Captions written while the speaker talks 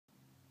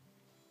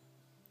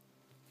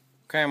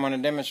Okay, I'm going to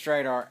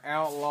demonstrate our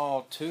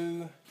Outlaw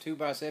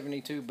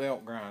 2x72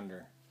 belt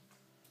grinder.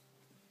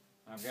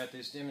 I've got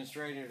this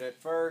demonstrated at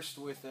first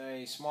with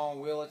a small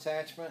wheel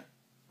attachment.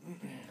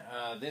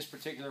 This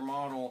particular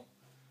model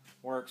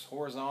works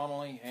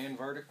horizontally and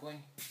vertically.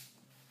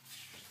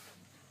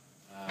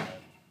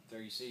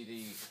 There you see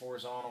the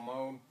horizontal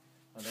mode.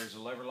 There's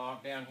a lever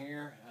lock down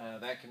here.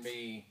 That can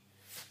be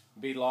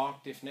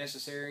locked if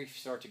necessary. If you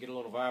start to get a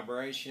little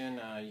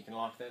vibration, you can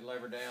lock that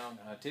lever down.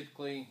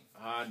 Typically,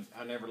 I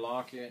never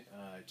lock it.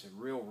 It's a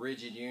real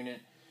rigid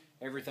unit.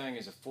 Everything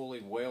is a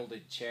fully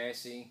welded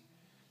chassis,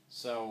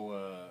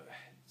 so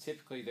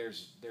typically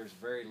there's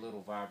very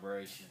little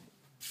vibration.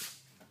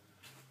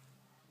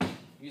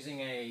 Using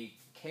a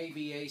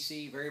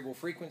KVAC variable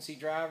frequency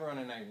drive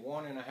running a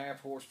 1.5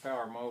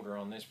 horsepower motor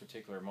on this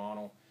particular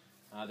model.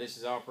 This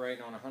is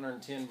operating on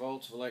 110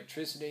 volts of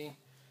electricity.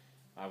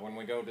 When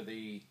we go to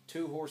the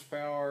 2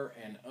 horsepower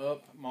and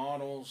up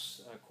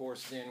models, of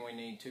course, then we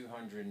need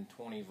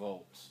 220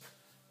 volts.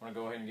 I'm going to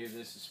go ahead and give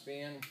this a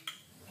spin.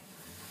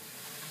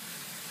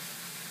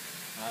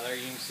 There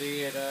you can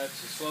see it,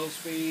 it's a slow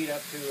speed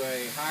up to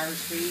a higher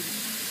speed.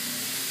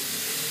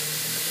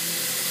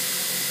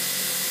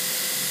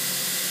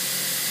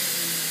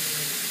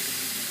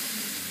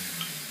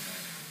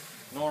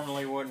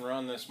 Normally wouldn't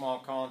run the small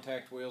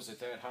contact wheels at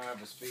that high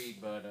of a speed,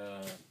 but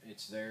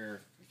it's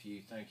there if you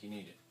think you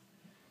need it.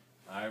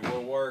 I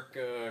will work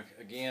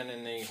again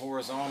in the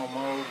horizontal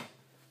mode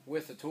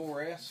with the tool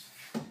rest.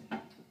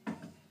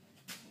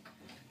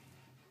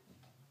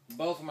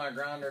 Both of my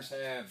grinders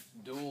have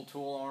dual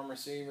tool arm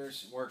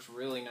receivers. Works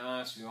really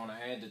nice if you want to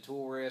add the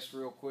tool rest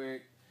real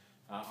quick,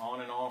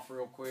 on and off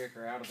real quick,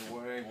 or out of the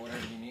way,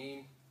 whatever you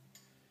need.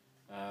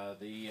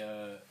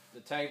 The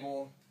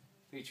table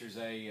features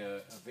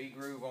a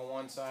V-groove on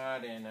one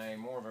side and a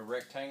more of a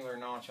rectangular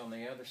notch on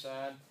the other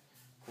side.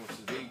 Of course,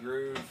 the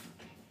V-groove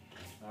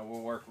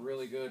will work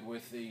really good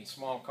with the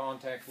small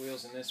contact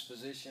wheels in this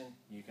position.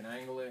 You can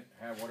angle it,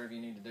 have whatever you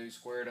need to do,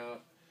 square it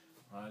up,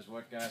 is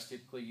what guys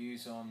typically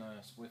use on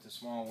with the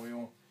small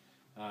wheel,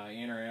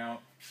 in or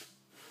out.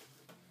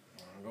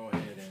 I'll go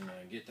ahead and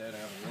get that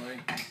out of the way.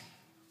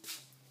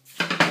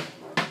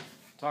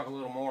 Talk a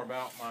little more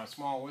about my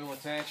small wheel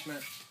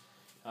attachment.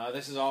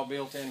 This is all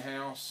built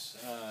in-house,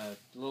 a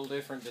little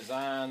different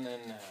design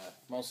than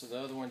most of the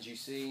other ones you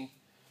see.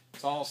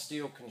 It's all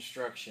steel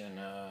construction,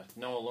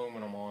 no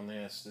aluminum on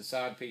this. The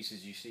side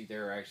pieces you see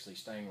there are actually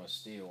stainless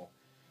steel.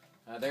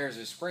 There's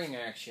a spring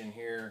action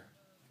here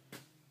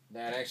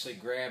that actually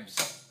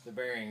grabs the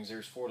bearings.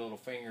 There's 4 little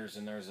fingers,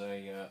 and there's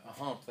a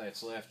hump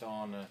that's left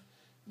on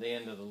the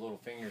end of the little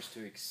fingers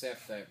to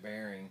accept that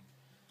bearing.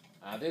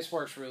 This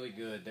works really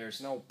good. There's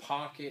no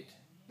pocket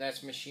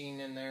that's machined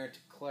in there to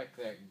collect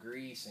that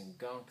grease and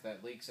gunk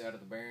that leaks out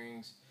of the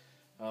bearings,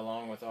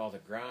 along with all the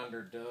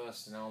grinder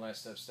dust and all that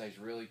stuff. Stays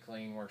really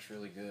clean, works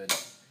really good.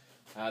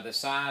 The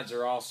sides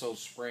are also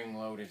spring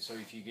loaded, so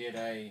if you get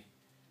a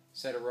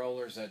set of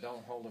rollers that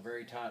don't hold a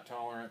very tight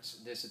tolerance,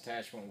 this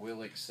attachment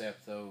will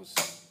accept those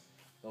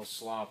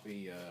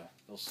sloppy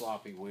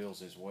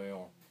wheels as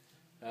well.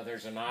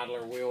 There's an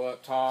idler wheel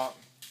up top.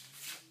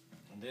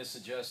 This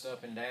adjusts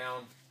up and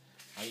down.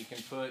 You can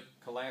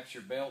collapse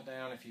your belt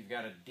down if you've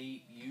got a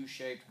deep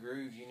U-shaped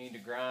groove you need to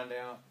grind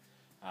out.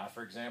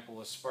 For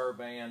example, a spur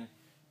band.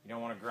 You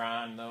don't want to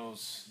grind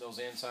those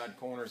inside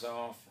corners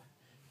off.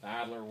 The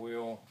idler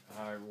wheel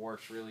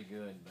works really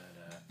good,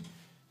 but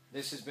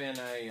this has been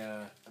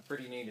a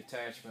pretty neat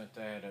attachment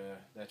that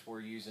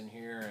we're using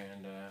here,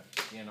 and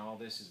again, all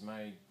this is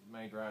made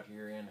right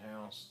here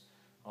in-house.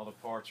 All the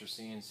parts are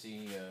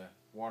CNC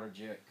water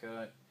jet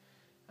cut.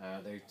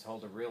 They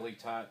hold a really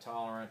tight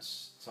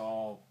tolerance. It's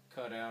all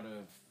cut out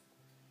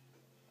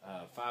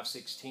of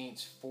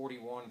 5/16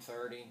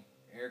 4130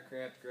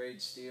 aircraft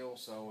grade steel,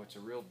 so it's a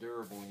real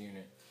durable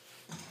unit.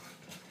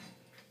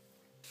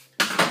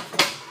 I'm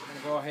going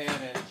to go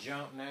ahead and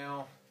jump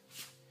now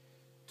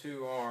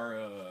to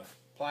our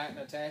platen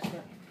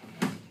attachment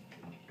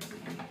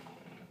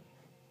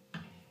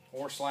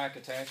or slack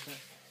attachment.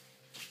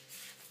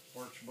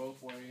 Works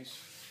both ways.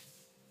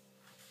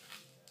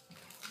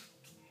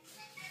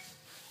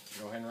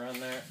 Go ahead and run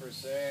that for a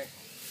sec.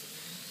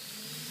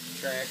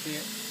 Track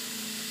it.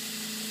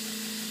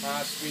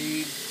 High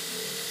speed.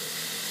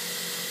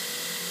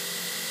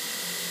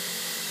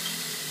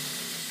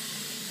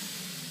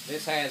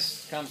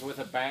 This comes with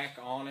a back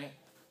on it.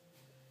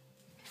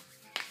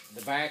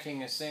 The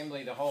backing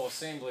assembly, the whole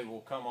assembly will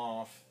come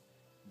off.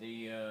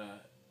 The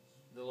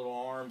little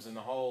arms and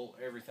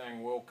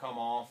everything will come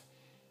off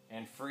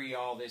and free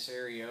all this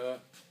area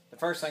up. The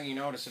first thing you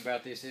notice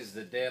about this is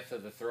the depth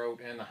of the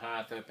throat and the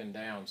height up and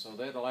down. So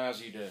that allows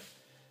you to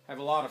have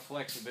a lot of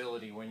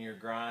flexibility when you're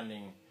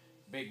grinding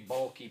big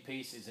bulky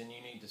pieces and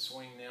you need to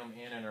swing them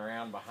in and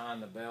around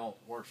behind the belt.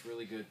 Works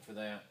really good for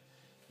that.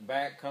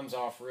 Back comes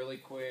off really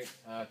quick.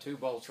 2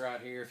 bolts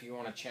right here if you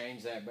want to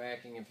change that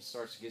backing if it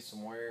starts to get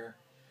some wear,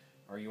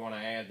 or you want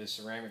to add the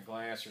ceramic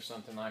glass or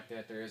something like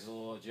that. There is a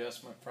little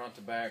adjustment front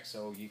to back,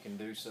 so you can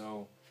do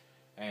so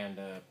and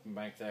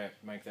make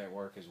that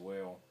work as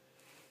well.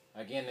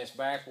 Again, this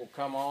back will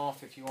come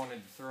off if you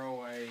wanted to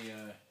throw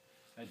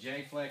a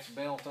J-flex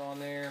belt on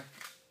there,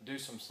 do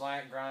some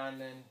slack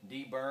grinding,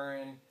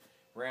 deburring,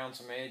 round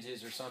some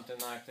edges or something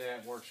like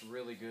that. Works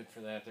really good for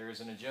that. There is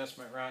an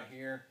adjustment right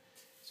here,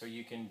 so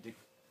you can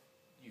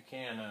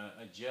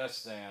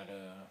adjust that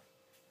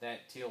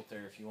tilt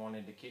there if you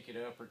wanted to kick it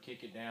up or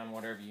kick it down,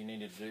 whatever you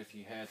needed to do. If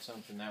you had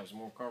something that was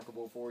more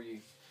comfortable for you,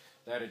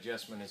 that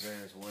adjustment is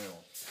there as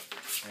well.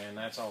 And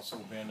that's also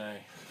been a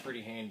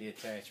pretty handy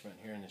attachment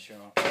here in the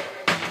shop.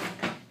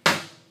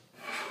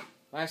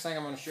 Last thing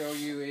I'm going to show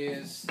you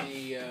is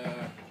the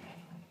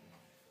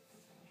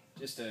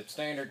just a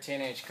standard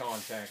 10-inch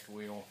contact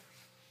wheel.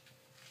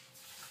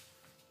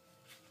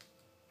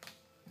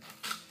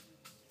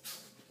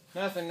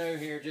 Nothing new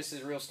here, just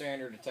a real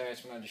standard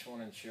attachment. I just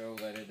wanted to show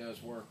that it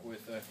does work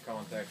with a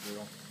contact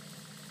wheel.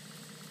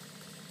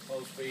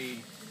 Low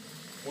speed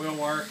will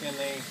work in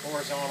the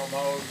horizontal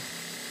mode.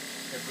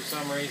 If for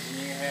some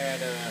reason you had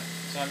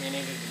something you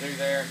needed to do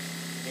there,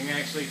 you can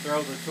actually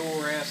throw the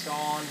tool rest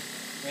on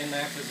in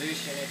that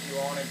position if you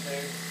wanted to.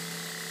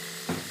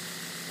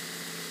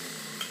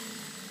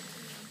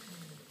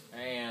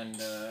 And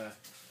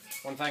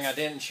one thing I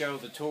didn't show,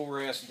 the tool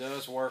rest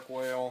does work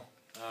well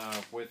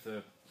with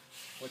the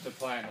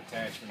platen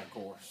attachment, of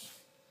course.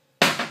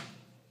 Go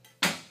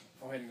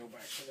ahead and go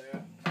back to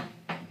that.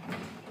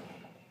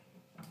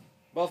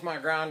 Both my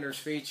grinders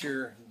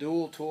feature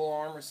dual tool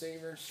arm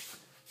receivers.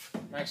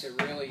 Makes it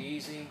really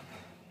easy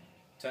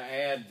to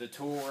add the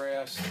tool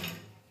rest.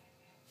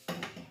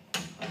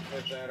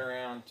 Put that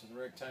around to the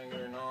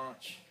rectangular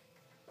notch.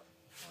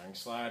 I can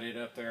slide it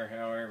up there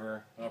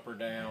however, up or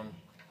down,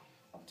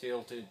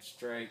 tilted,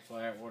 straight,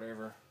 flat,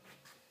 whatever.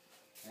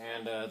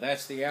 And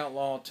that's the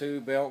Outlaw 2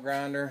 belt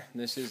grinder.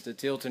 This is the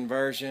tilting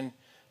version.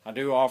 I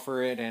do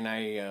offer it in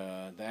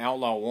the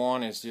Outlaw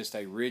 1 is just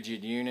a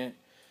rigid unit.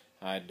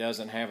 It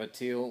doesn't have a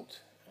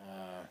tilt.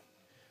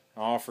 I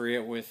offer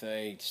it with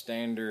a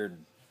standard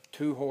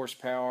 2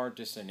 horsepower,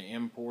 just an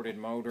imported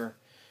motor.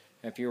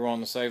 If you were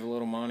wanting to save a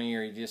little money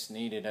or you just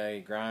needed a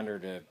grinder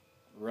to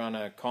run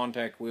a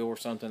contact wheel or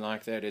something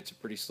like that, it's a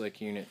pretty slick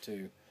unit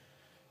too.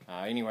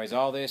 Anyways,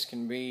 all this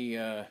can be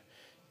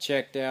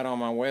checked out on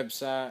my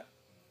website,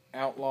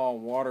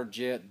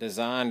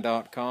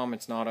 outlawwaterjetdesign.com.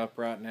 It's not up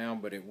right now,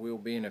 but it will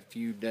be in a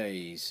few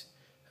days.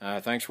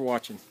 Thanks for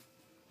watching.